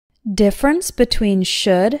Difference between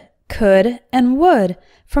should, could, and would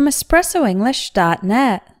from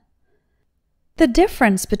EspressoEnglish.net. The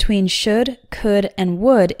difference between should, could, and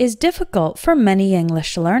would is difficult for many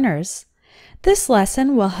English learners. This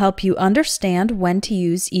lesson will help you understand when to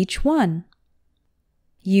use each one.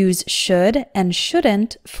 Use should and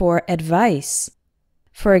shouldn't for advice.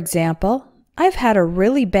 For example, I've had a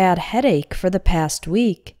really bad headache for the past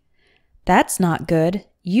week. That's not good.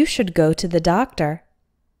 You should go to the doctor.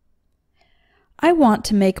 I want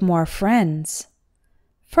to make more friends.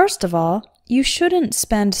 First of all, you shouldn't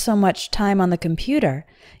spend so much time on the computer.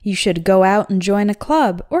 You should go out and join a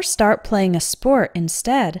club or start playing a sport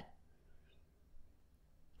instead.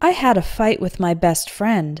 I had a fight with my best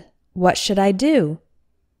friend. What should I do?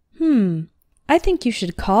 I think you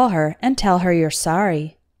should call her and tell her you're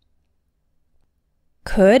sorry.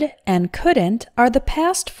 Could and couldn't are the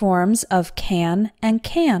past forms of can and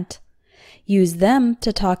can't. Use them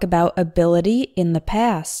to talk about ability in the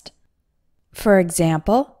past. For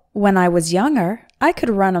example, when I was younger, I could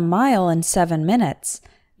run a mile in 7 minutes.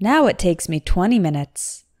 Now it takes me 20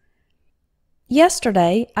 minutes.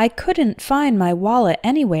 Yesterday, I couldn't find my wallet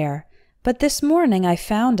anywhere, but this morning I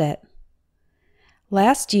found it.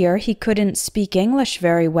 Last year, he couldn't speak English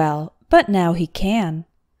very well, but now he can.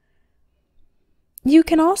 You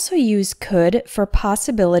can also use could for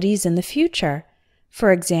possibilities in the future.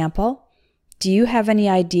 For example, do you have any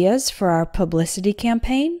ideas for our publicity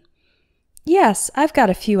campaign? Yes, I've got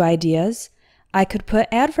a few ideas. I could put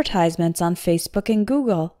advertisements on Facebook and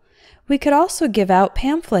Google. We could also give out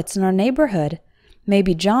pamphlets in our neighborhood.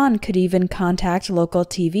 Maybe John could even contact local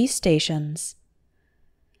TV stations.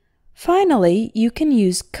 Finally, you can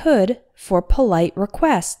use could for polite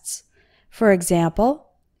requests. For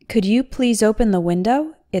example, could you please open the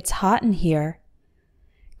window? It's hot in here.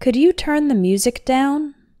 Could you turn the music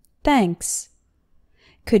down? Thanks.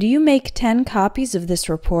 Could you make 10 copies of this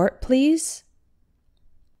report, please?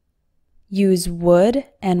 Use would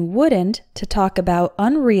and wouldn't to talk about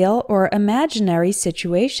unreal or imaginary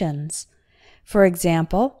situations. For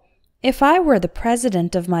example, if I were the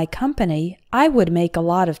president of my company, I would make a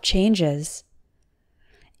lot of changes.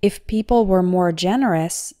 If people were more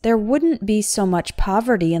generous, there wouldn't be so much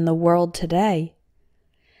poverty in the world today.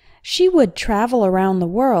 She would travel around the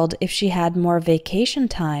world if she had more vacation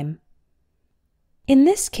time. In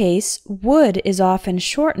this case, would is often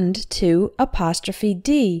shortened to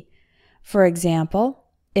 ''D". For example,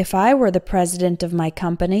 if I were the president of my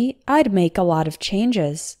company, I'd make a lot of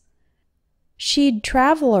changes. She'd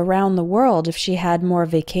travel around the world if she had more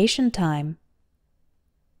vacation time.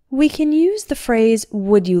 We can use the phrase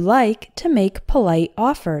would you like to make polite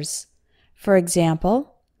offers. For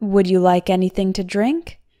example, would you like anything to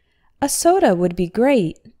drink? A soda would be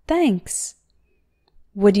great, thanks.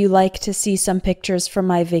 Would you like to see some pictures from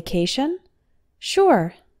my vacation?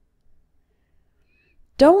 Sure.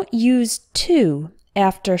 Don't use to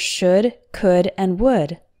after should, could, and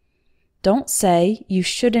would. Don't say you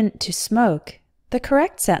shouldn't to smoke. The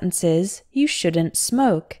correct sentence is you shouldn't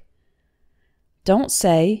smoke. Don't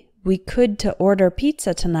say we could to order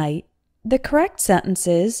pizza tonight. The correct sentence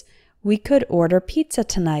is we could order pizza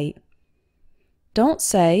tonight. Don't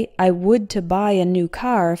say I would to buy a new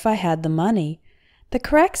car if I had the money. The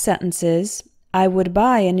correct sentence is I would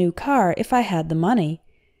buy a new car if I had the money.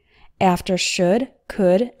 After should,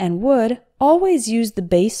 could, and would, always use the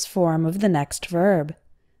base form of the next verb.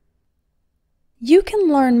 You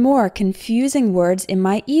can learn more confusing words in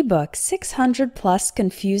my ebook, 600 Plus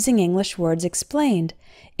Confusing English Words Explained.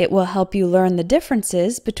 It will help you learn the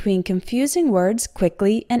differences between confusing words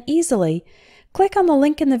quickly and easily. Click on the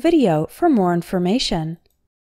link in the video for more information.